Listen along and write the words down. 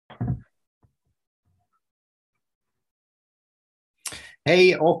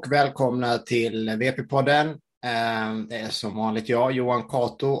Hej och välkomna till VP-podden. Det är som vanligt jag, Johan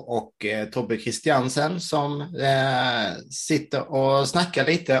Kato och Tobbe Christiansen som sitter och snackar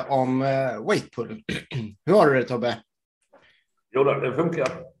lite om weightpull. Hur har du det, Tobbe? Jo, det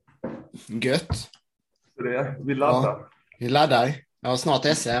funkar. Gött. Vi laddar. Ja, vi laddar. Ja, snart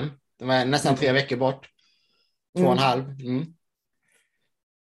SM. Det var nästan 3 veckor bort. 2,5.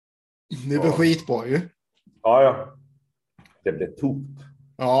 Det blir skitbra ju. Ja. Det blir tufft.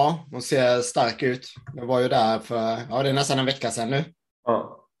 Ja, hon ser stark ut. Jag var ju där för, det är nästan en vecka sedan nu.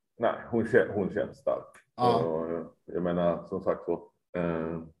 Ja. Nej, hon känns stark. Ja. Och, jag menar, som sagt så.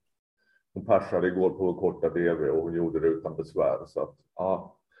 Hon passade igår på korta DV och hon gjorde det utan besvär. Så att,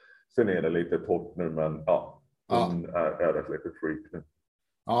 ja. Sen är det lite torrt nu, men ja. Hon är ett litet freak nu.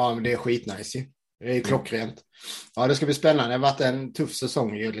 Ja, men det är skitnice ju. Det är klockrent. Ja, det ska bli spännande. Det har varit en tuff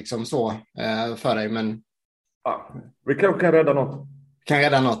säsong ju liksom så för dig, men... Ja, vi kan rädda något. Kan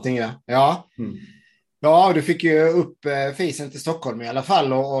rädda någonting, ja. Ja. Ja, du fick ju upp fisen till Stockholm i alla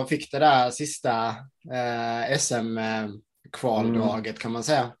fall och fick det där sista SM-kvaldraget kan man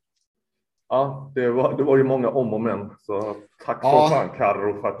säga. Ja, det var ju många om och men. Så tack så fan,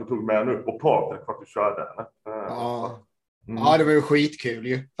 Karro, för att du tog med nu och Patrik för att du körde. Ja, det var ju skitkul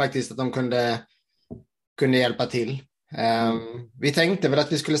ju faktiskt att de kunde hjälpa till. Vi tänkte väl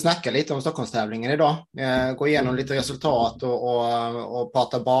att vi skulle snacka lite om Stockholmstävlingen idag. Gå igenom lite resultat och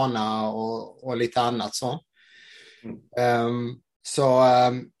prata bana och lite annat så.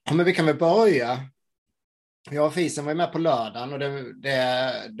 Men vi kan väl börja. Jag och Fisen var med på lördagen och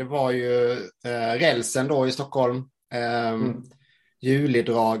det var ju rälsen då i Stockholm.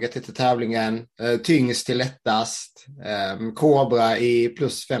 Julidraget till tävlingen, tyngst till lättast, Cobra i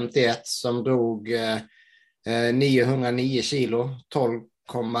plus 51 som drog 909 kilo,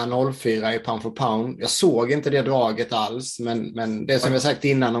 12,04 i pound for pound. Jag såg inte det draget alls, men det som jag sagt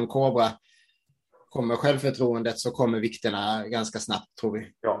innan om Cobra, kommer självförtroendet så kommer vikterna ganska snabbt, tror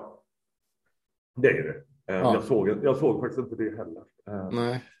vi. Ja, det är det. Jag såg faktiskt inte det heller.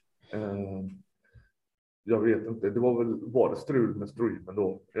 Nej. Jag vet inte, var det strul med streamen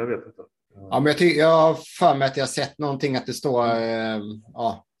då? Jag vet inte. Ja, men jag har för mig att jag har sett någonting att det står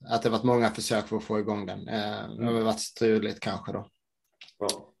att det varit många försök för att få igång den. Det har varit struligt kanske då. Ja.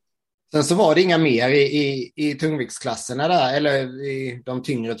 Sen så var det inga mer i tungviktsklasserna där, eller i de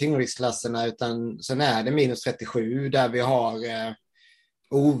tyngre tungviktsklasserna, utan sen är det minus 37 där vi har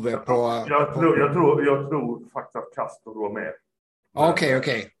Ove på... Jag tror faktiskt att Castor var med.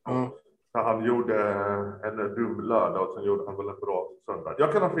 Okej. Han gjorde en dum lördag och sen gjorde han väl en bra söndag.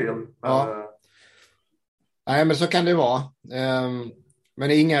 Jag kan ha fel. Nej, men så kan det vara. Men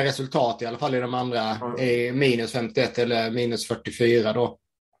det är inga resultat i alla fall i de andra. Är minus 51 eller minus 44 då.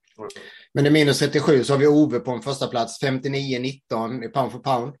 Men i minus 37 så har vi Ove på en första plats. 59,19 i pound for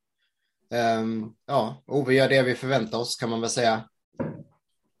pound. Ove gör det vi förväntar oss, kan man väl säga.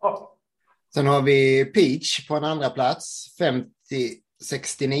 Ja. Sen har vi Peach på en andra plats.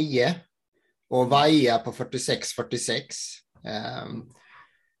 50,69. Och Vaja på 46,46.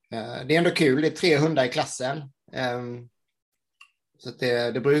 Det är ändå kul. Det är 3 hundar i klassen. Så att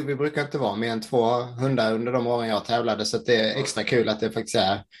vi brukar inte vara mer än 2 hundar under de åren jag tävlade. Så att det är extra kul att det faktiskt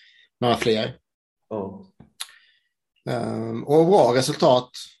är några fler. Och bra resultat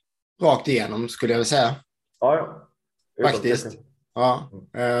rakt igenom, skulle jag vilja säga. Ja. Faktiskt. Ja.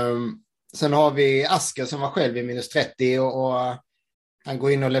 Sen har vi Asker som var själv i minus 30 och han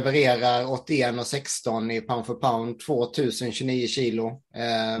går in och levererar 81,16 i pound for pound, 2029 kilo.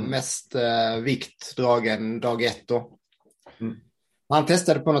 Mest vikt dragen dag 1 då. Han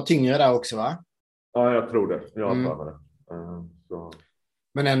testade på något tyngre där också, va? Ja, jag tror det. Jag har det.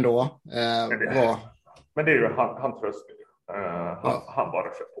 Men ändå, bra. Men det är ju han tröstar. Han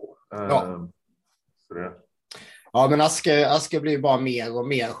bara kör på. Så det... Ja, men Asker blir bara mer och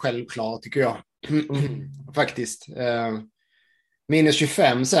mer självklar, tycker jag. Faktiskt. Minus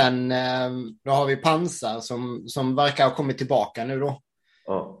 25 sen, då har vi Pansar som verkar ha kommit tillbaka nu då.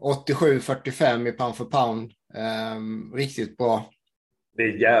 87,45 i pound for pound. Riktigt bra. Det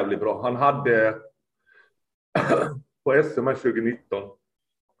är jävligt bra. Han hade på SM 2019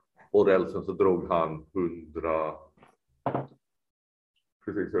 och rälsen så drog han 100,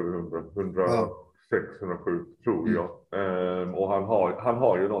 precis över 106, 107 tror jag. Och han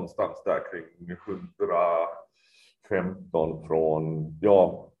har ju någonstans där kring 115 från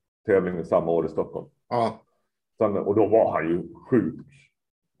tävlingen samma år i Stockholm. Ja. Sen, och då var han ju sjuk.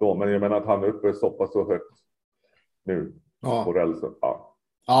 Men jag menar att han är uppe så pass så högt nu på rälsen.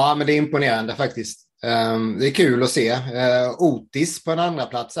 Ja, men det är imponerande faktiskt. Det är kul att se. Otis på en andra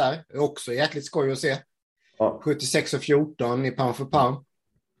plats här. Också jäkligt skoj att se. Ja. 76,14 i pound for pound.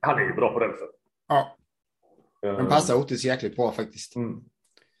 Han är ju bra på rälsen. Ja. Den passar Otis jäkligt bra faktiskt. Mm.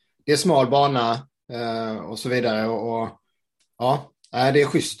 Det är smal bana och så vidare. Och ja, det är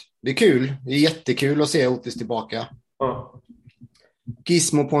schysst. Det är kul. Det är jättekul att se Otis tillbaka. Ja.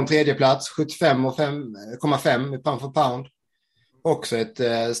 Gizmo på en tredje plats. 75,5 i pound for pound. Också ett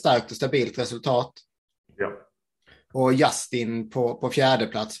starkt och stabilt resultat. Ja. Och Justin på fjärde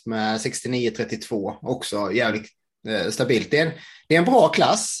plats med 69,32. Också jävligt stabilt. Det är en bra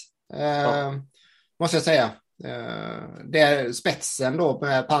klass. Måste jag säga. Det är spetsen då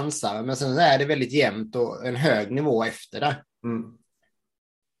med pansar. Men sen är det väldigt jämnt och en hög nivå efter det. Mm.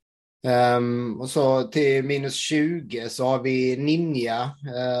 Och så till minus 20 så har vi Ninja.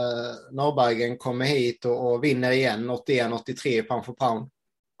 Norrbergen kommer hit och vinner igen. 81,83 pound for pound.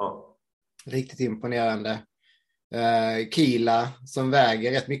 Ja. Riktigt imponerande. Kila som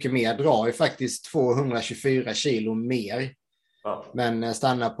väger rätt mycket mer drar ju faktiskt 224 kilo mer. Ja. Men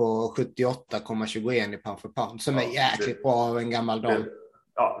stannar på 78,21 i pound for pound. Som är jäkligt bra av en gammal dam.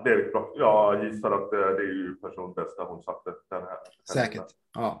 Ja, det är riktigt bra. Jag gissar att det är ju personbästa hon satte den här. Säkert,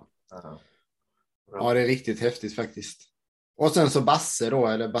 ja. Ja. Ja, det är riktigt häftigt faktiskt. Och sen så Basse då,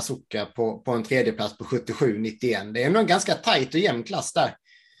 eller Bazooka på en tredje plats på 77,91. Det är nog en ganska tajt och jämn klass där.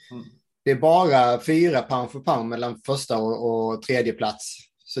 Mm. Det är bara 4 pound for pound mellan första och tredje plats.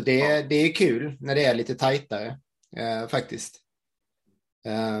 Så det är kul när det är lite tajtare faktiskt.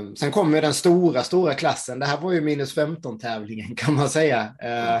 Sen kommer den stora klassen. Det här var ju minus 15-tävlingen kan man säga.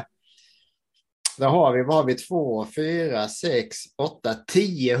 Där har vi 2, 4, 6, 8,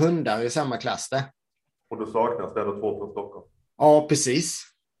 10 hundar i samma klass där. Och då saknas det 2 från Stockholm. Ja, precis.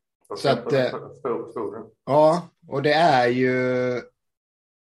 Så att, ja, och det är ju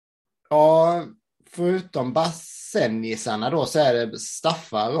förutom bassengisarna då så är det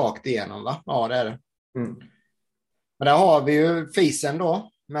Staffar rakt igenom, va? Ja, det är det. Mm. Men där har vi ju Fisen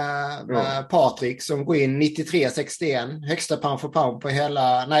då med Patrik som går in 93,61. Högsta pound for pound på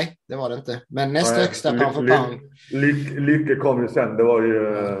hela... Nej, det var det inte. Men nästa högsta pound for pound. Lycke kom ju sen. Det var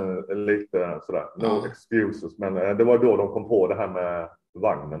ju lite sådär. No excuses. Men det var då de kom på det här med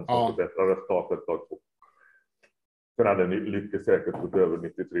vagnen som förbättrade resultatet. Sen hade Lycke säkert gått över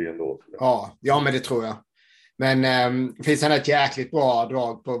 93 ändå. Ja, men det tror jag. Men finns han ett jäkligt bra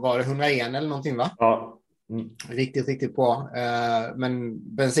drag på, var det 101 eller någonting, va? Ja. Mm. Riktigt bra. Men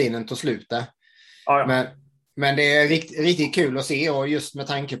bensinen tog slut där. Ja. Men det är riktigt kul att se, och just med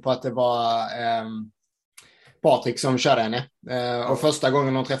tanke på att det var Patrik som körde henne. Och första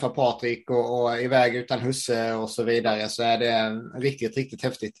gången de träffar Patrik och iväg utan husse och så vidare, så är det riktigt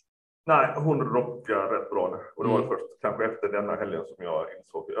häftigt. Nej, hon rockar rätt bra nu. Och det var först kanske efter denna helgen som jag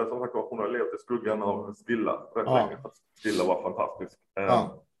insåg. Som sagt, hon har levt i skuggan av Stilla rätt länge. Stilla var fantastisk.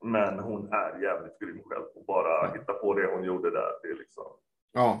 Men hon är jävligt grym själv. Och bara hitta på det hon gjorde där. Det är liksom...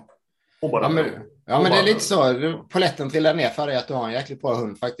 Ja. Men det är lite så. Poletten trillar ner för dig att du har en jäkligt bra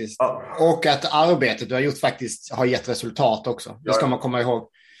hund faktiskt. Ja. Och att arbetet du har gjort faktiskt har gett resultat också. Det ska man komma ihåg.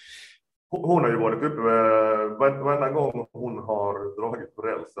 Hon har ju varit uppe varenda gång hon har dragit på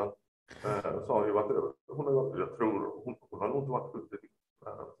rälsen. Så har ju varit över. Jag tror hon har nog inte varit uppe.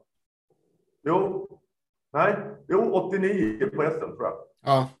 Jo, 89 på SM tror jag.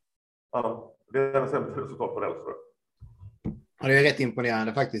 Ja, det är en sämre resultat på räls. Ja, det är rätt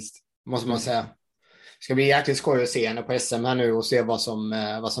imponerande faktiskt, måste man säga. Det ska bli jäkligt skoj att se henne på SM här nu och se vad som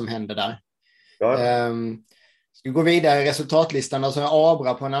händer där. Ja. Ska vi gå vidare i resultatlistan, och så är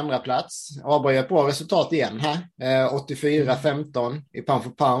Abra på en andra plats. Abra gör ett bra resultat igen här. 84,15 i pound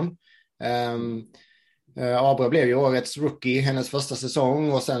for pound. Abra blev ju årets rookie, hennes första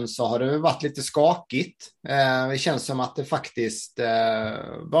säsong, och sen så har det varit lite skakigt. Det känns som att det faktiskt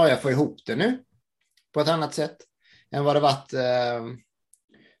börjar få ihop det nu på ett annat sätt än vad det varit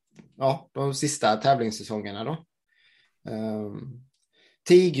de sista tävlingssäsongerna då.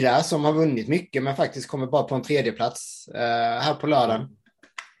 Tigra som har vunnit mycket men faktiskt kommer bara på en tredje plats här på lördagen.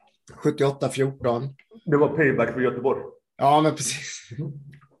 78,14. Det var payback för Göteborg. Ja, men precis.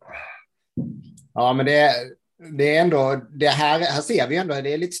 Ja, men det är ändå det här ser vi ändå,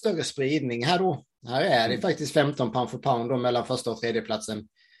 det är lite större spridning här då. Här är det faktiskt 15 pound for pound då, mellan första och tredje platsen.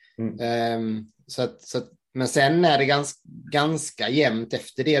 Men sen är det ganska jämnt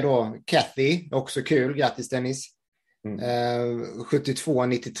efter det då. Kathy, också kul, grattis Dennis.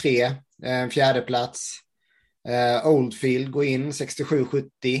 72,93 fjärde plats. Oldfield går in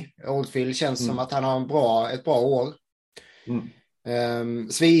 67,70. Oldfield känns som att han har ett bra år.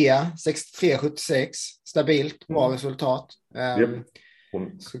 Svea 63,76, stabilt, bra resultat.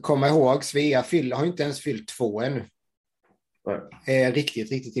 Ska komma ihåg, Svea har inte ens fyllt 2 ännu. Är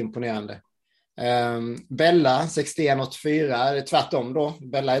riktigt imponerande. Bella 61,84. Det är tvärtom då.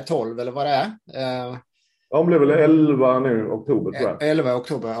 Bella är 12 eller vad det är. Hon blev väl 11 nu oktober tror jag. 11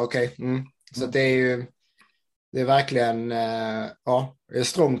 oktober, okej. Så det är ju det är verkligen det är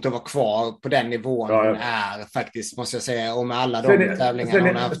strångt att vara kvar på den nivån hon är faktiskt, måste jag säga, och med alla de tävlingarna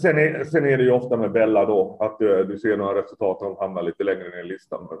hon har haft. Sen är det ju ofta med Bella då att du ser några resultat som hamnar lite längre ner i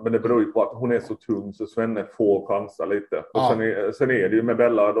listan. Men det beror ju på att hon är så tung så Svenne får chansa lite. Och sen är det ju med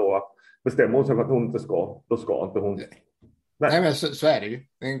Bella då att bestämmer hon sig för att hon inte ska, då ska inte hon. Nej men så är det ju.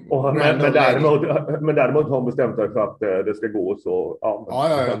 Men däremot har hon bestämt sig för att det ska gå så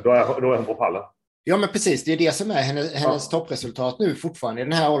då är hon på pallen. Ja men precis, det är det som är hennes toppresultat nu fortfarande i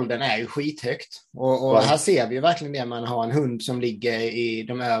den här åldern är ju skithögt. Och här ser vi ju verkligen det, man har en hund som ligger i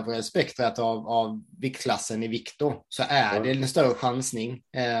de övre spektrat av viktklassen i Victor, så är det en större chansning.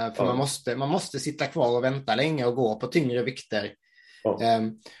 För man måste sitta kvar och vänta länge och gå på tyngre vikter.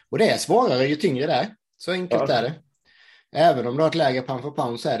 Och det är svårare ju tyngre det är, så enkelt är det. Även om du har ett lägre pound for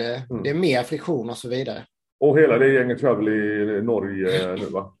pound så är det är mer friktion och så vidare. Och hela det gänget kör väl i Norge nu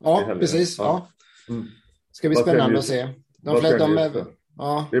va? Ja, precis. Ja. Ska bli spännande att se. Det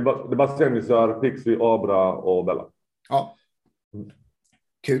är bara sändisar, Pixie, Abra och Bella. Ja.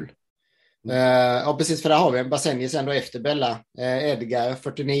 Kul. Ja, precis, för där har vi en Basenjis ändå efter Bella. Edgar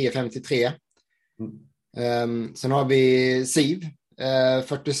 49,53. Sen har vi Siv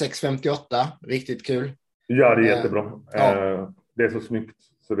 46,58. Riktigt kul. Ja, det är jättebra. Det är så snyggt.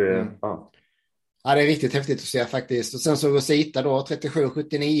 Så det, Ja, det är riktigt häftigt att se faktiskt. Och sen så Rosita då,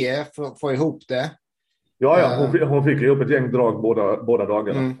 37,79, får ihop det. Ja, hon fick ihop ett gäng drag båda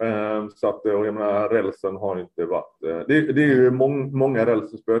dagarna. Så att, och jag menar, rälsen har inte varit. Det är ju många räls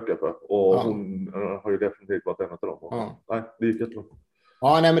som spökar för. Och hon har ju definitivt varit en av dem. Nej, det gick jättebra.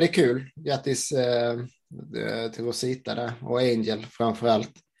 Ja, nej men det är kul. Grattis till Rosita där. Och Angel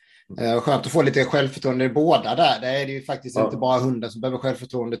framförallt. Skönt att få lite självförtroende i båda där. Det är det ju faktiskt inte bara hunden som behöver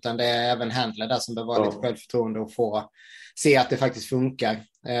självförtroende, utan det är även handlar där som behöver lite självförtroende och få se att det faktiskt funkar.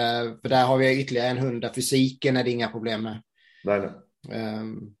 För där har vi ytterligare en hund där fysiken är det inga problem med. Nej.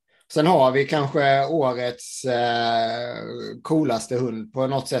 Sen har vi kanske årets coolaste hund på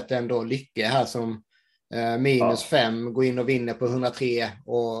något sätt ändå, Lycke här som -5 går in och vinner på 103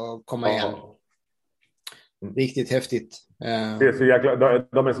 och kommer igen. Riktigt häftigt. Det är så jäkla,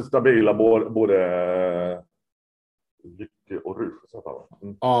 de är så stabila både Lycke och Rufus.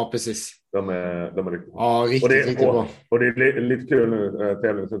 Ja, precis. De är riktigt. Ja, riktigt bra. Och det är lite kul nu,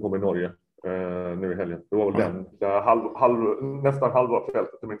 tävlingen som kommer i Norge nu i helgen. Det var väl nästan halva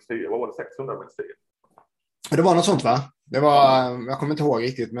fältet till minst 10. Vad var det? 600 minst 10? Det var något sånt va? Det var, jag kommer inte ihåg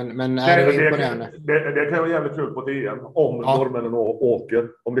riktigt, men är det imponerande. Det kan vara jävligt kul på DM om norrmännen åker.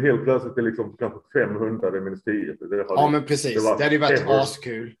 Om det helt plötsligt är liksom kanske 500 i minst 10. Men precis. Det hade ju varit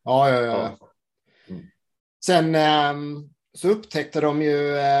askul. Ja. Sen så upptäckte de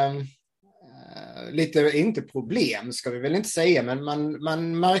ju lite, inte problem ska vi väl inte säga, men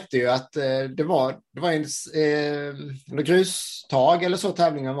man märkte ju att det var en grustag eller så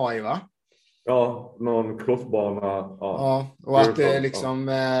tävlingen var ju va? Ja, någon crossbana. Och att det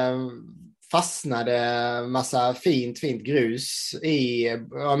liksom fastnade massa fint grus i,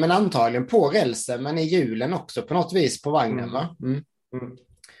 men antagligen på rälsen, men i hjulen också på något vis på vagnen va?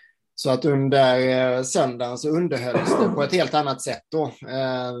 Så att under söndagen så underhölls det på ett helt annat sätt då,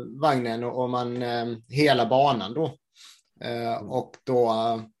 vagnen och man hela banan då. Och då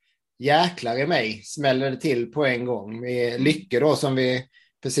jäklar i mig smällde det till på en gång. Med Lycke då som vi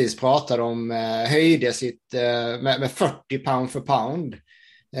precis pratade om höjde sitt med 40 pound för pound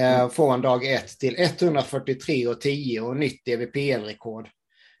från dag 1 till 143,10 och nytt DVPL-rekord.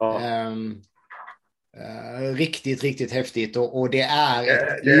 Riktigt häftigt och det är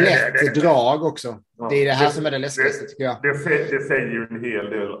ett lätt drag också. Det är det här som är det läskigaste tycker jag. Det säger ju en hel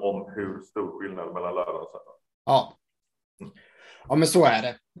del om hur stor skillnad mellan lördag och söndag. Ja, men så är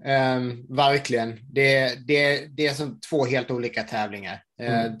det. Verkligen. Det är som två helt olika tävlingar.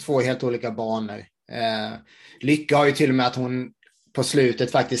 Två helt olika banor. Lycka har ju till och med att hon på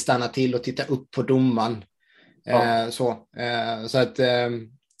slutet faktiskt stannar till och tittar upp på domaren. Så att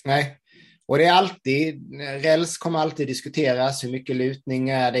nej. Och det är alltid, räls kommer alltid diskuteras, hur mycket lutning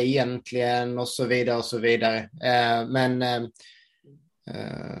är det egentligen och så vidare och så vidare. Men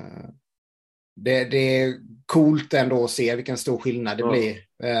det är coolt ändå att se vilken stor skillnad det blir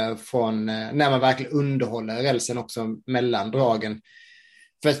från när man verkligen underhåller rälsen också mellan dragen.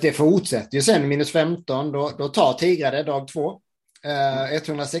 För det fortsätter ju sen -15, då tar Tigrade dag 2,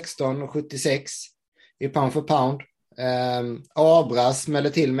 116,76 i pound for pound. Abras smäller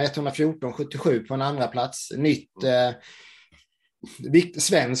till med 114,77 på en andra plats. Nytt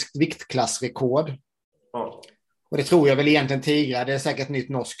svenskt viktklassrekord. Ja. Och det tror jag väl egentligen Tigra. Det är säkert nytt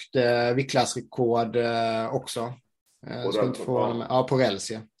norskt viktklassrekord också. Ska inte få med. Ja, på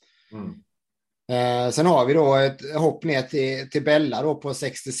räls, ja. Sen har vi då ett hopp ner till Bella då på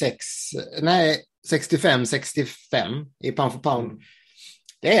 65-65 i pound for pound.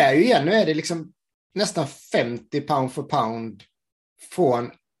 Det är ju igen, nu är det liksom nästan 50 pound for pound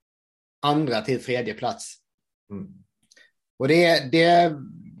från andra till tredje plats. Och det är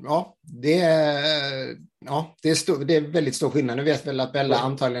väldigt stor skillnad. Nu vet väl att Bella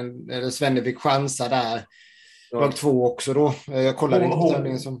antagligen, eller Svenne fick chansa där. Dag 2 också då. Jag kollade inte på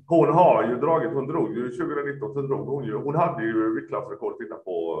tävlingen som... Hon har ju dragit, hon drog ju 2019 så drog hon ju. Hon hade ju viktklassrekord titta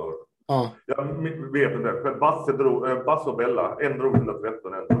på. Ja. Jag vet inte, för Basse och Bella, en drog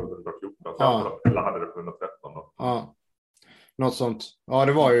 113, en drog 114. Så ja. Bella hade det på 113 då. Ja. Något sånt. Ja,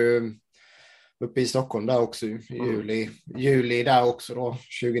 det var ju uppe i Stockholm där också i juli där också då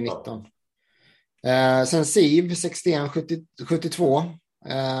 2019. Sen Siv 61-72.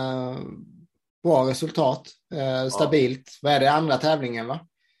 Bra resultat. Stabilt. Vad är det, andra tävlingen, va?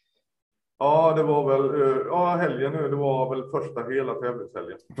 Ja, det var väl helgen nu. Det var väl första hela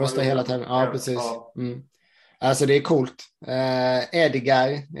tävlingshelgen. Första hela tävlingen, ja precis. Ja. Alltså det är coolt.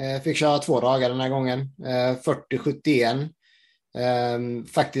 Edgar fick köra 2 dagar den här gången. 40-71.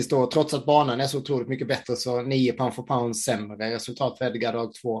 Faktiskt då, trots att banan är så otroligt mycket bättre, så 9 pound for pound sämre resultat för Edgar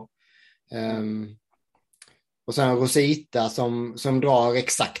dag 2. Och sen Rosita som drar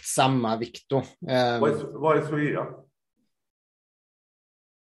exakt samma vikt då. Vad är Svea?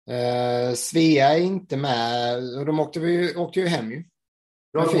 Svea är inte med. Och de åkte ju hem ju.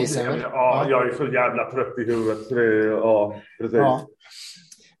 Ja, jag är så jävla trött i huvudet. Så precis. Ja,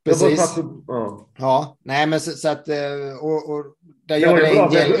 precis. Ja, nej men så att och där gör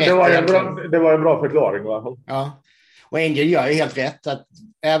det var en bra förklaring, va? Ja. Och Angel gör ju helt rätt, att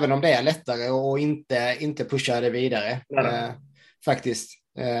även om det är lättare och inte pusha det vidare. Faktiskt.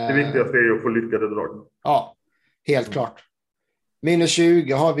 Det viktigaste är ju att få lyckade drag. Ja, helt klart. Minus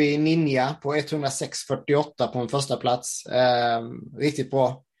 20 har vi Ninja på 106,48 på en första plats. Riktigt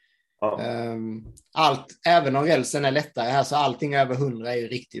bra. Ja. Även om rälsen är lättare här, så allting över 100 är ju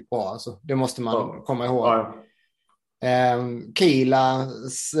riktigt bra. Alltså, det måste man komma ihåg. Ja. Kila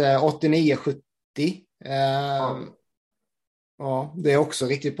 89,70. Ja, det är också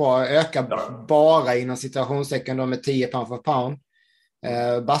riktigt bra. Ökar bara inom citationstecken då med 10 pound for pound.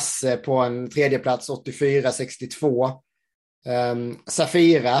 Basse på en tredje plats 84,62.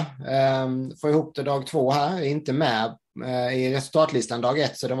 Safira får ihop det dag 2 här. Är inte med i resultatlistan dag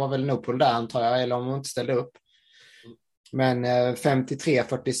 1, så det var väl Nopol där antar jag, eller om hon inte ställde upp. Men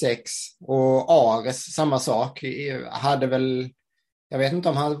 53,46. Och Ares samma sak. Hade väl, jag vet inte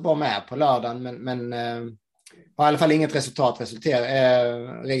om han var med på lördagen, men har i alla fall inget resultat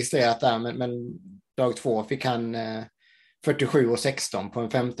registrerat där, men dag 2 fick han 47,16 på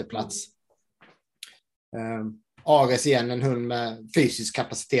en femte plats. Ares igen, en hund med fysisk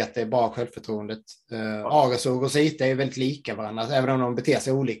kapacitet, är bara självförtroendet. Ares och Rosita är väldigt lika varandra, även om de beter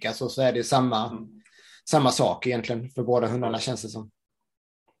sig olika så är det samma sak egentligen för båda hundarna, känns det som.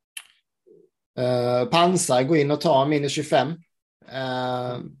 Pansar går in och tar minus 25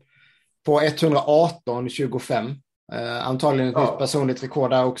 på 118,25. Antagligen ett nytt personligt rekord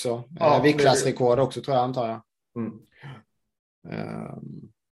där också. Viktklassrekord också, tror jag, antar jag.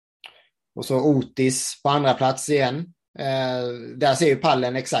 Och så Otis på andra plats igen. Där ser ju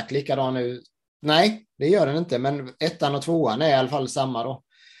pallen exakt likadan ut. Nej, det gör den inte, men 1:an och 2:an är i alla fall samma då.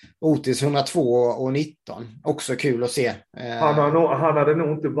 Otis 102,19. Också kul att se. Han hade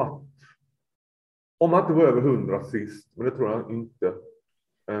nog inte varit, om han inte var över 100 sist, men det tror jag inte.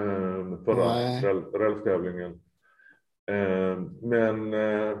 Förra rälstävlingen. Men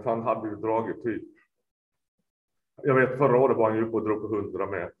han hade ju dragit typ. Jag vet, förra året var han ju på och drog på 100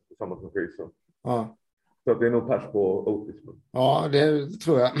 med tillsammans med Fisen. Ja. Så att det är nog pers på Otis. Ja, det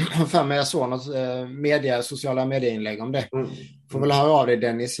tror jag. För mig jag såg något sociala medieinlägg om det. Får väl höra av dig,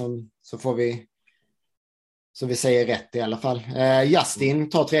 Dennis, så får vi, så vi säger rätt i alla fall. Justin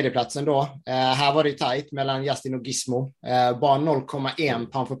tar tredjeplatsen då. Här var det tajt mellan Justin och Gizmo. Bara 0,1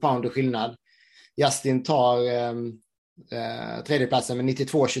 pound för pound i skillnad. Justin tar tredjeplatsen med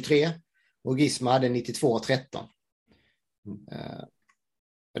 92,23 och Gizmo hade 92,13.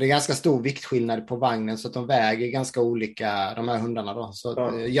 Det är ganska stor viktskillnad på vagnen, så att de väger ganska olika, de här hundarna då.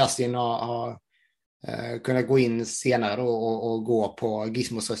 Så Justin har kunnat gå in senare då och gå på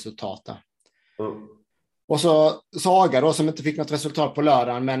Gizmos resultat där. Och så Saga då, som inte fick något resultat på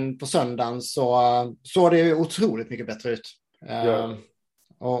lördagen, men på söndagen så det otroligt mycket bättre ut.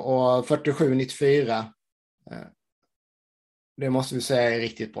 Och 47,94. Det måste vi säga är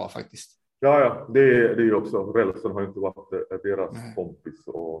riktigt bra faktiskt. Ja, det är ju också. Rälsen har inte varit deras kompis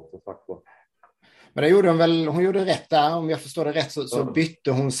och så sagt var. Men det gjorde hon gjorde rätt där. Om jag förstår det rätt så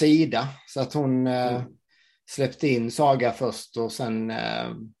bytte hon sida. Så att hon släppte in Saga först och sen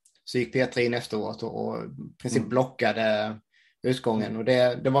så gick Petra in efteråt och i princip blockade utgången. Och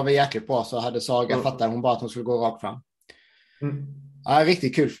det var väl jäkligt bra, så hade Saga fattade hon bara att hon skulle gå rakt fram. Ja,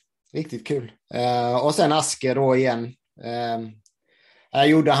 riktigt kul. Riktigt kul. Och sen Asker då igen. Här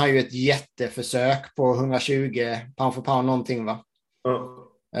gjorde han ju ett jätteförsök på 120 pound for pound någonting, va?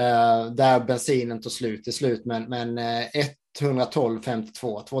 Där bensinen tog slut till slut, men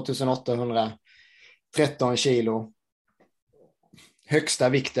 112,52, 2813 kilo. Högsta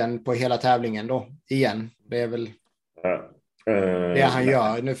vikten på hela tävlingen då, igen. Det är väl det han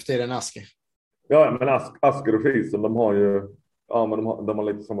gör nu för tiden, Asker. Ja, men Asker och Friesen, de har ju men de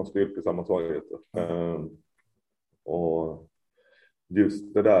har lite samma styrka, samma svagheter. Och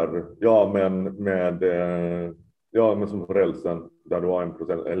just det där, men som på rälsen där du har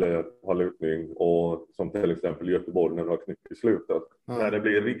 1% eller har lutning, och som till exempel i Göteborg när du har knytt i slutet. När det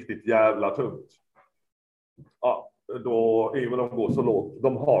blir riktigt jävla tungt. Ja, då är väl de går så lågt.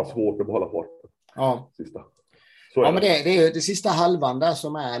 De har svårt att behålla farten. Ja. Sista. Men det är ju det sista halvan där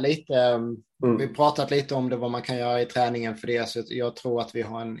som är lite... Vi har pratat lite om det, vad man kan göra i träningen för det. Så jag tror att vi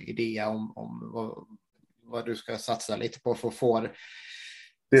har en idé om vad du ska satsa lite på för att få det.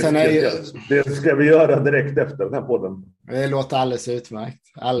 Det ska vi göra direkt efter den här podden. Det låter alldeles utmärkt.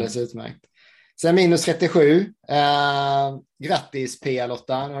 Alldeles utmärkt. Sen minus 37. Grattis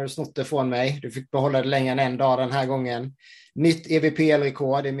P-Lotta. Nu har du snott det från mig. Du fick behålla det längre än en dag den här gången. Nytt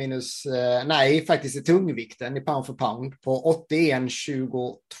EVPL-rekord i minus... faktiskt i tungvikten i pound for pound på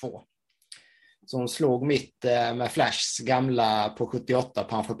 81,22. Så hon slog mitt med Flashs gamla på 78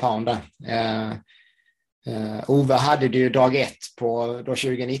 pound for pound där. Ove hade det ju dag 1 på då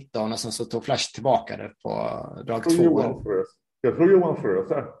 2019 och sen så tog Flash tillbaka det på dag 2. Jag tror Johan frös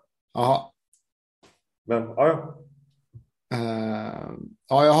där. Jaha. Men ja.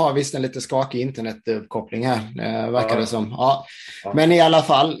 Jag har visst en lite skakig internetuppkoppling här, verkar det som. Ja. Men i alla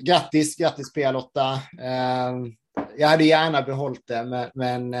fall, grattis P-Lotta. Jag hade gärna behållit det,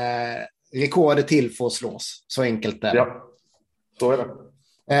 men rekordet till för att slås. Så enkelt är det. Ja, så är det.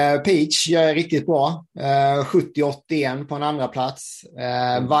 Peach gör riktigt bra. 70-81 på en andra plats.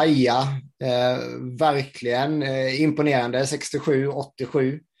 Vaja, verkligen imponerande.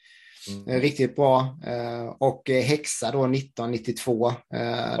 67-87. Riktigt bra. Och Hexa då 1992.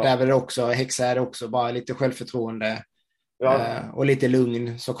 Där väl också, Hexa är det också bara lite självförtroende och lite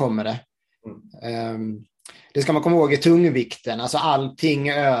lugn, så kommer det. Det ska man komma ihåg i tungvikten. Alltså allting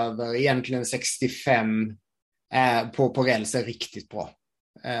över egentligen 65 på räls är riktigt bra.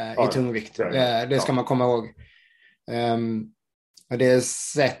 I tungvikt. Det ska man komma ihåg. Och det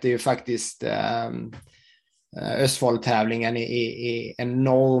sätter ju faktiskt Östfold-tävlingen i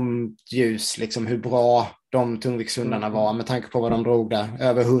enormt ljus, liksom hur bra de tungviktshundarna var med tanke på vad de drog där,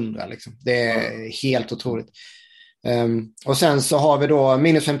 över 100 liksom. Det är helt otroligt. Och sen så har vi då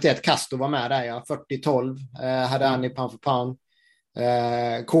minus 51, Castro var med där, 40-12 hade han i pound for pound.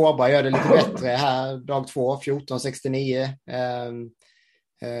 Kobra gör det lite bättre här, dag 2 14,69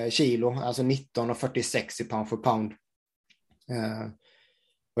 kilo, alltså 19,46 i pound for pound.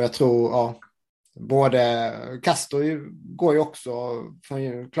 Och jag tror både Castro går ju också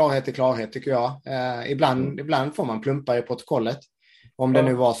från klarhet till klarhet, tycker jag. Ibland får man plumpar i protokollet. Om det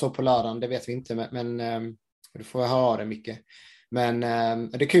nu var så på lördagen, det vet vi inte, men du får höra det mycket. Men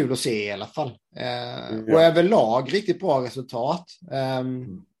det är kul att se i alla fall. Och överlag riktigt bra resultat.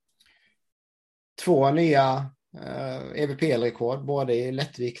 2 nya EVPL-rekord, både i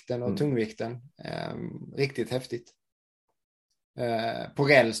lättvikten och tungvikten. Riktigt häftigt. På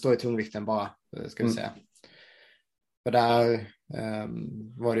räls då i tungvikten bara, ska vi säga. För där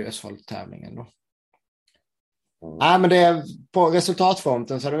var det ju Östfold-tävlingen då. Men det, på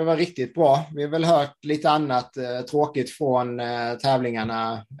resultatfronten så har det varit riktigt bra. Vi har väl hört lite annat tråkigt från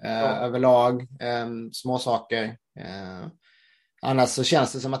tävlingarna överlag, småsaker. Annars så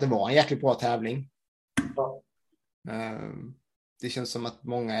känns det som att det var en jäkligt bra tävling. Det känns som att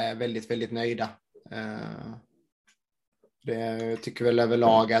många är väldigt, väldigt nöjda. Det tycker väl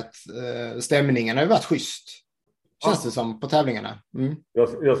överlag att stämningen har varit schysst. Känns det som på tävlingarna.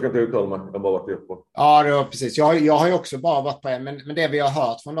 Jag ska inte uttala mig, jag har bara varit på. Ja, det var precis. Jag har ju också bara varit på en, men det vi har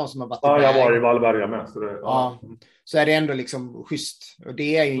hört från de som har varit iväg. Jag var i Vallberga med. Så är det ändå liksom schysst. Och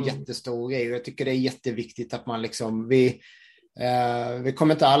det är ju en jättestor grej. Jag tycker det är jätteviktigt att man liksom, vi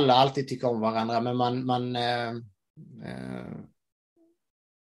kommer inte alla alltid tycka om varandra, men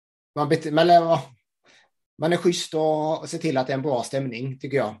man är schysst och ser till att det är en bra stämning,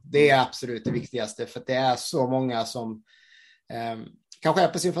 tycker jag. Det är absolut det viktigaste, för att det är så många som kanske är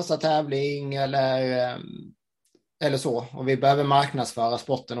på sin första tävling eller så. Och vi behöver marknadsföra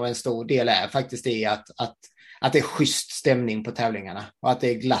sporten, och en stor del är faktiskt det att det är schysst stämning på tävlingarna och att det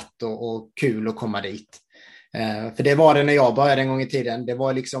är glatt och kul att komma dit. För det var det när jag började en gång i tiden. Det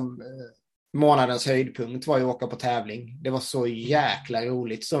var liksom månadens höjdpunkt var ju att åka på tävling. Det var så jäkla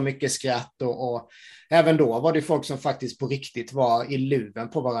roligt, så mycket skratt och även då var det folk som faktiskt på riktigt var i luven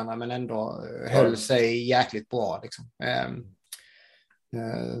på varandra, men ändå höll sig jäkligt bra liksom.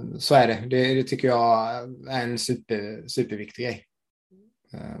 Så är det. Det tycker jag är en superviktig grej.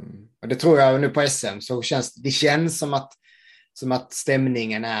 Och det tror jag nu på SM så det känns som att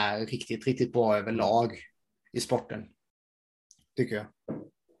stämningen är riktigt, riktigt bra överlag i sporten. Tycker jag.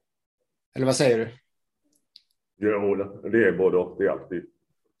 Eller vad säger du? Ja, det är både och. Det är alltid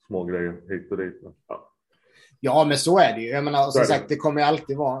små grejer hit och dit. Ja, men så är det ju. Jag menar, som sagt, det kommer ju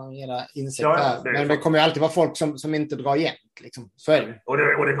alltid vara era insekter. Men det kommer ju alltid vara folk som inte drar jämnt. Liksom. Så är det. Och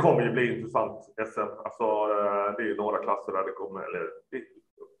det kommer ju bli intressant SM. Alltså, det är några klasser där det kommer, eller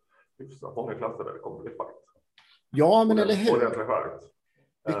hyfsat många klasser där det kommer bli fight. Ja, men eller hur?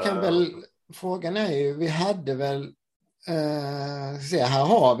 Vi kan väl, frågan är ju, vi hade väl, här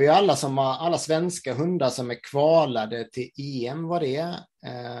har vi ju alla svenska hundar som är kvalade till EM, var det?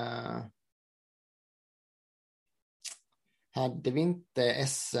 Hade vi inte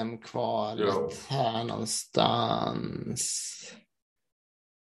SM-kvalet här någonstans?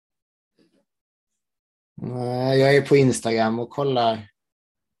 Jag är på Instagram och kollar.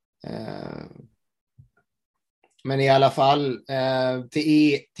 Men i alla fall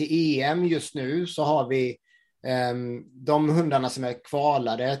till EM just nu så har vi de hundarna som är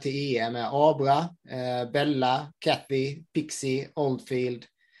kvalade till EM är Abra, Bella, Kathy, Pixie, Oldfield,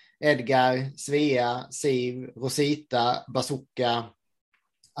 Edgar, Svea, Siv, Rosita, Bazooka,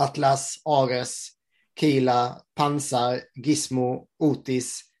 Atlas, Ares, Kila, Pansar, Gizmo,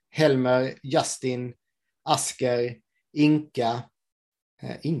 Otis, Helmer, Justin, Asker, Inka.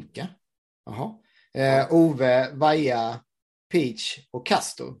 Jaha. Ove, Vaja, Peach och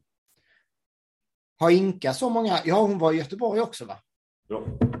Castor. Har Inka så många? Ja, hon var i Göteborg också, va?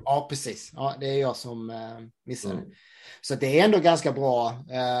 Ja, precis. Ja, det är jag som missade. Så det är ändå ganska bra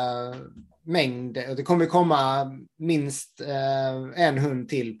mängd. Det kommer komma minst en hund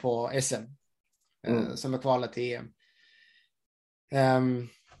till på SM som är kvalat till EM.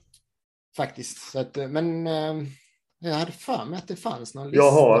 Faktiskt. Så att, men jag hade för mig att det fanns någon lista.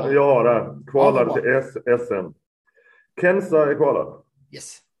 Jag har det. Kvalad till SM. Kenza är kvalad.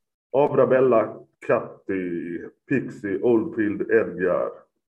 Yes. Abra, Bella, Katty, Pixie, Oldfield, Edgar,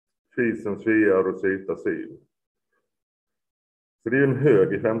 Fisen, Svea, Rosita, Siv. Så det är en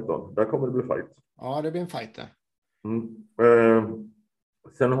hög i 15. Där kommer det bli fight. Ja, det blir en fight där.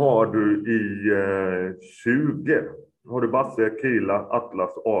 Sen har du i 20. Har du Basse, Kila,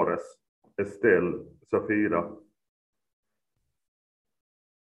 Atlas, Ares, Estelle, Safira.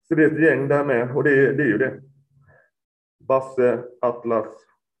 Så det är ett gäng där med. Och det är ju det. Basse, Atlas.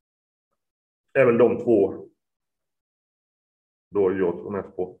 Är väl de två. Då jag tror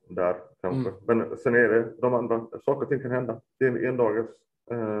mest på där kanske. Men sen är det de andra. Saker och ting kan hända. Det är en endagars.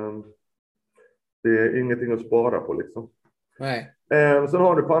 Det är ingenting att spara på liksom. Nej. Sen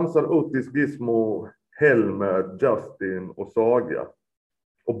har du Pansar, Otis, Gizmo, Helmer, Justin och Saga.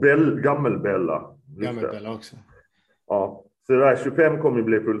 Och Gammelbella. Gammelbella också. Ja. Så det där 25 kommer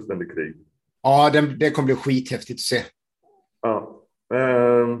bli fullständig krig. Ja, det kommer bli skithäftigt att se. Ja.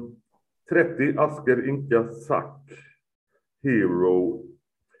 30 Asker, Inka, Zack, Hero,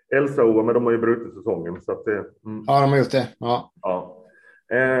 Elsa Ova, men de har ju brutit säsongen. Så att det, Ja, de har gjort det. Ja.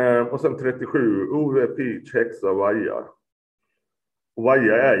 Och sen 37 Ove, Peach, Hexa, Vaja.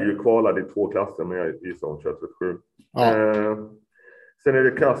 Vaja är ju kvalad i 2 klasser, men jag gissar hon kör 37. Ja. Sen är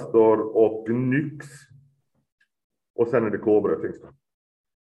det Castor och Nyx. Och sen är det Kobra tyngst.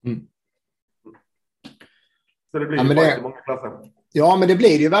 Så det blir ju många klasser. Ja, men det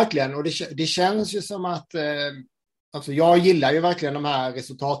blir det ju verkligen. Och det känns ju som att alltså jag gillar ju verkligen de här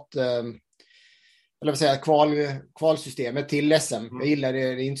resultat eller vad säger kvalsystemet till SM. Jag gillar det,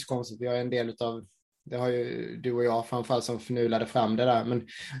 det är inte så konstigt. Jag är en del av det, har ju du och jag framförallt som förnulade fram det där, men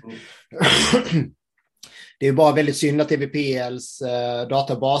det är bara väldigt synd att EVPLs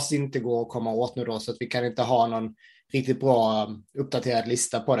databas inte går att komma åt nu då, så att vi kan inte ha någon riktigt bra uppdaterad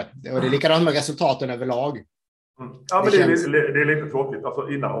lista på det. Och det är likadant med resultaten överlag. Ja, men det är lite tråkigt. Alltså,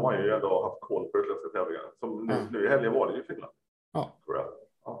 innan har man ju ändå haft koll på utländska tävlingar. Som nu i helgen var det ju Finland. Ja. Tror jag.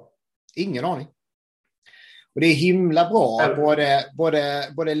 Ja. Ingen aning. Och det är himla bra.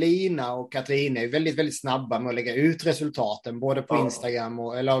 Både Lina och Katarina är väldigt, väldigt snabba med att lägga ut resultaten. Både på Instagram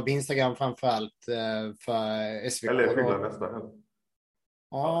eller på Instagram framförallt för SVK. Eller Finland nästa.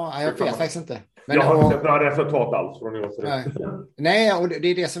 Ja, jag vet faktiskt inte. Men, jag har inte sett bra resultat alls från i år. Nej, och det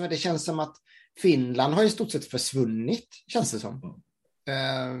är det som det känns som att Finland har i stort sett försvunnit, känns det som.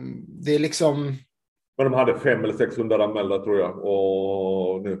 Det är liksom... Men de hade 500 eller 600 anmälda tror jag.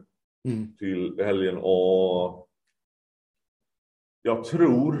 Och nu till helgen. Och jag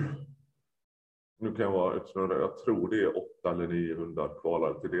tror, nu kan jag vara utsnurrad, jag tror det är 800 eller 900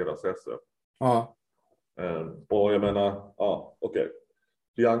 kvalar till deras SM. Ja. Och jag menar, okej.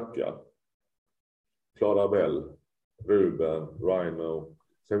 Bianca, Clarabelle, Ruben, Rhino.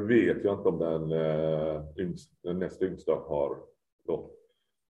 Sen vet jag inte om den näst yngsta har gått.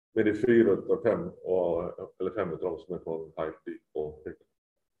 Men det är 4 av 5 eller 5 av dem som är från Haiti och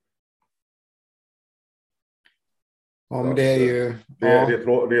Ja, men det är ju... Det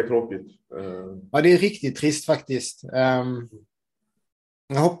är tråkigt. Ja, det är riktigt trist faktiskt.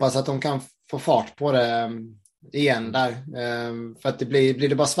 Jag hoppas att de kan få fart på det igen där. För att blir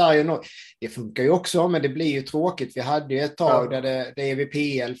det bara Sverige och det funkar ju också, men det blir ju tråkigt. Vi hade ju ett tag där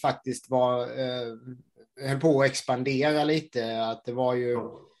EVPL faktiskt höll på att expandera lite. Att det var ju...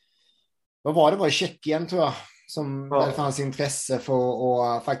 Vad var det? Var i Tjeckien tror jag som det fanns intresse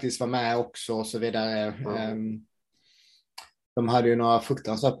för att faktiskt vara med också och så vidare. De hade ju några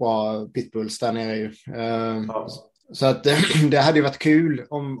fruktansvärt bra pitbulls där nere ju. Så att det hade ju varit kul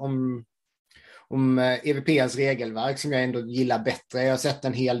om EVPs regelverk som jag ändå gillar bättre. Jag har sett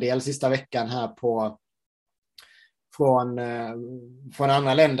en hel del sista veckan här från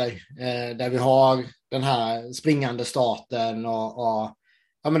andra länder där vi har den här springande starten och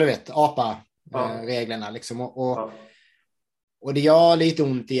ja, men du vet, APA-reglerna liksom. Och det gör lite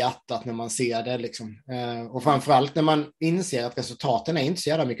ont i hjärtat när man ser det liksom. Och framförallt när man inser att resultaten är inte så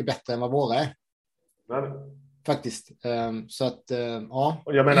jävla mycket bättre än vad våra är. Nej. Faktiskt. Så att, ja.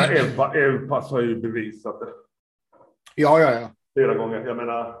 Och jag menar, Elpass har ju bevisat det. Ja. Flera gånger, jag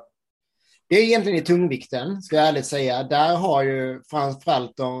menar. Det är egentligen i tungvikten, ska jag ärligt säga. Där har ju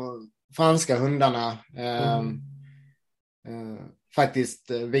framförallt de franska hundarna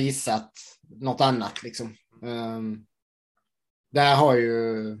faktiskt visat något annat liksom. Där har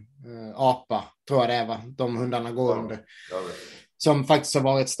ju APA, tror jag det är va? De hundarna går under. Som faktiskt har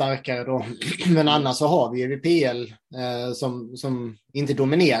varit starkare då. Men annars så har vi EVPL som inte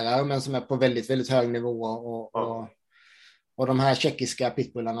dominerar men som är på väldigt, väldigt hög nivå. Och de här tjeckiska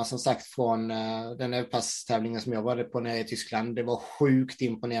pitbullarna som sagt från den Elpass-tävlingen som jag var på nere i Tyskland. Det var sjukt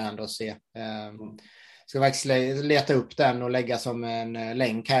imponerande att se. Ska faktiskt leta upp den och lägga som en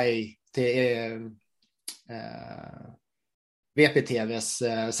länk här till VPTVs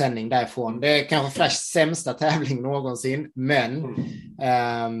sändning därifrån. Det är kanske Flashs sämsta tävling någonsin, men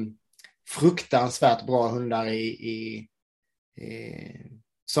fruktansvärt bra hundar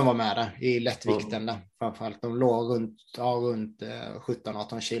som var med där i lättvikten där, framförallt. De låg runt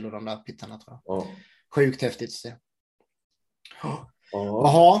 17-18 kilo de där pittarna tror jag. Sjukt häftigt att se.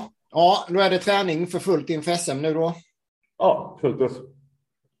 Jaha, ja, då är det träning för fullt inför SM nu då. Ja, fullt ut.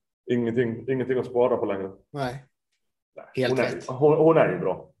 Ingenting att spara på längre. Nej. Helt rätt. Hon är ju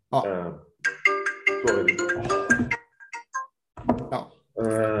bra. Ja. Så är det. Ja.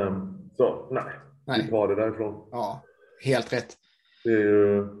 Så, nej. Vi tar det därifrån. Ja, helt rätt. Det är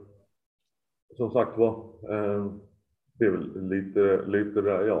ju som sagt var det är väl lite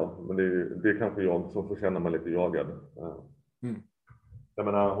där, ja. Men det är kanske jag som får känna mig lite jagad. Jag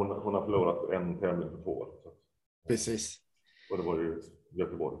menar, hon har förlorat en tävling på 2 år. Så. Precis. Och det var ju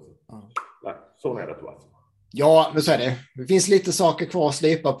Göteborg. Så. Nej, så är det tyvärr. Ja, men så är det. Det finns lite saker kvar att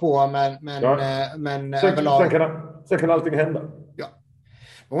slipa på, men överlag... Sen kan allting hända. Ja.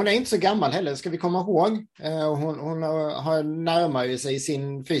 Hon är inte så gammal heller, ska vi komma ihåg. Hon har närmar sig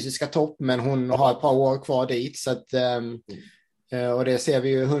sin fysiska topp, men hon har ett par år kvar dit. Så att, och det ser vi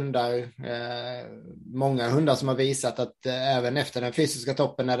ju många hundar som har visat att även efter den fysiska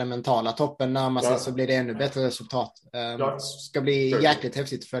toppen, när den mentala toppen närmar sig, så blir det ännu bättre resultat. Ska bli jäkligt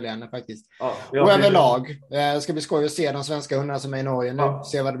häftigt att följa henne faktiskt. Och överlag ska bli skoj att se de svenska hundarna som är i Norge nu.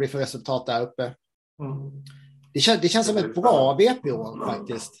 Se vad det blir för resultat där uppe. Det känns som ett bra VP-år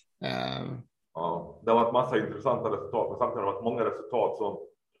faktiskt. Ja, det har varit massa intressanta resultat, men samtidigt har det varit många resultat som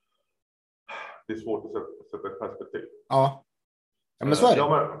det är svårt att sätta ett perspektiv. Ja, men så är det.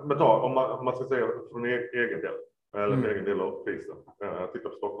 Ja, men om man ska säga från egen del, eller egen del av prisen. Jag tittar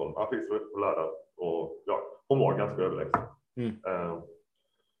på Stockholm. Prisen var ute på lördag och hon var ganska överlägsen.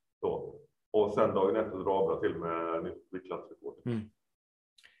 Och sen dagen efter drar jag till med nytt klassrekord.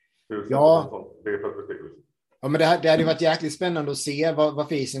 Ja. Det är perspektivet. Ja, men det hade varit jäkligt spännande att se vad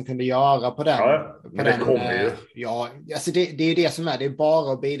fisen kunde göra på den. Ja, men det kommer ju. Ja, alltså det är ju det som är. Det är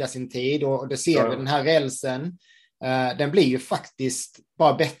bara att bida sin tid. Och det ser vi, den här rälsen. Den blir ju faktiskt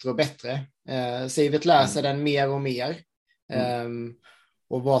bara bättre och bättre. Sivet lär sig den mer och mer.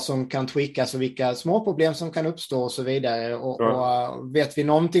 Och vad som kan tweakas och vilka små problem som kan uppstå och så vidare. Och vet vi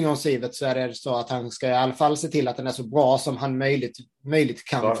någonting om Sivet så är det så att han ska i alla fall se till att den är så bra som han möjligt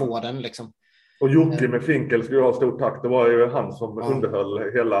kan få den liksom. Och Jocke med Finkel ska ju ha stort tack. Det var ju han som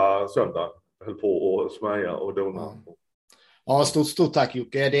underhöll hela söndagen. Höll på att smörja och dona. Ja, stort tack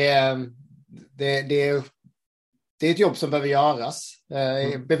Jocke. Det är ett jobb som behöver göras.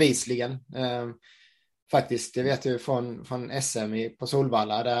 Bevisligen. Faktiskt, det vet du från SM på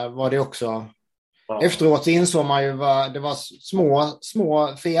Solvalla. Där var det också... Ja. Efteråt så insåg man ju det var små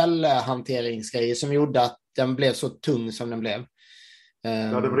felhanteringsgrejer som gjorde att den blev så tung som den blev.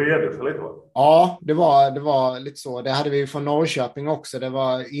 Ja, det vred sig lite, va? Ja, det var lite så. Det hade vi från Norrköping också. Det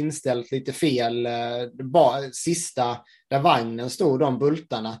var inställt lite fel. Det bara sista där vagnen stod, de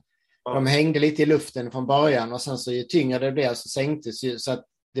bultarna. Ja. De hängde lite i luften från början och sen så ju tyngre det blev så sänktes ju. Så att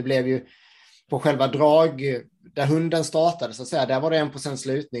det blev ju på själva drag, där hunden startade så att säga, där var det 1%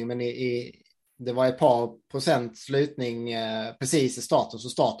 slutning, men det var ett par procent slutning precis i starten, så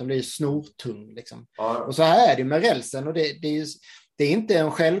starten blir ju snortung liksom. Ja. Och så här är det med rälsen, och det är inte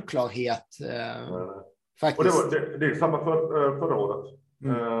en självklarhet faktiskt. Och det är samma förra året.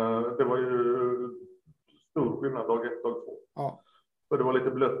 Det var ju stor skillnad dag 1, dag 2. Ja. Så det var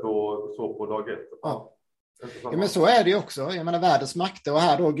lite blött och så på dag 1. Ja. Ja, men så är det ju också. Jag menar, världens makter och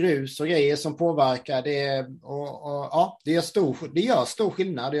här då grus och grejer som påverkar det, det gör stor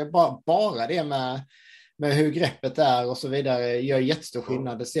skillnad. Det är bara det med hur greppet är och så vidare gör jättestor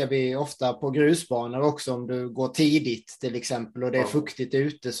skillnad. Det ser vi ofta på grusbanor också. Om du går tidigt till exempel och det är fuktigt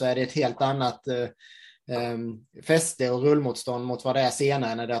ute, så är det ett helt annat fäste och rullmotstånd mot vad det är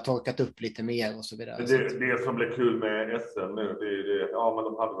senare när det har torkat upp lite mer och så vidare. Det som blir kul med SM nu, men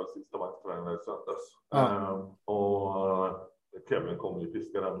de hade väl sista matchen i söndags. Och Kevin kommer ju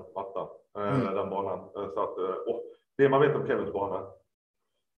fiska den mattan, den banan. Så att, det man vet om Kevins bana,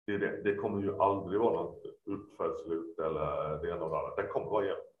 det kommer ju aldrig vara något uppförslut eller det ena och det andra. Den kommer vara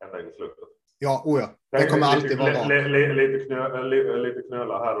ända in i slutet. Ja, det kommer alltid vara lite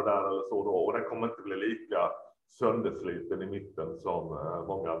knöla här och där eller så då. Och den kommer inte bli lika söndersliten i mitten som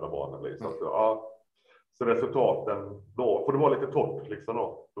många andra banor blir. Så resultaten då får det vara lite torrt liksom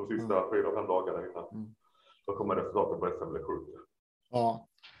då. De sista 4-5 dagarna innan. Då kommer resultaten på SM bli sjukt. Ja.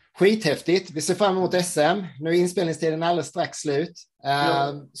 Skithäftigt. Vi ser fram emot SM. Nu är inspelningstiden alldeles strax slut.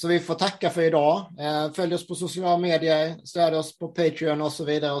 Så vi får tacka för idag. Följ oss på sociala medier. Stöd oss på Patreon och så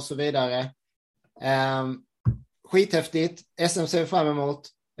vidare och så vidare. Skithäftigt. SM ser vi fram emot.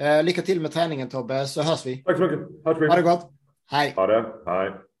 Lycka till med träningen, Tobbe, så hörs vi. Tack så mycket. Ha det gott. Hej. Ha det.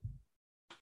 Hej.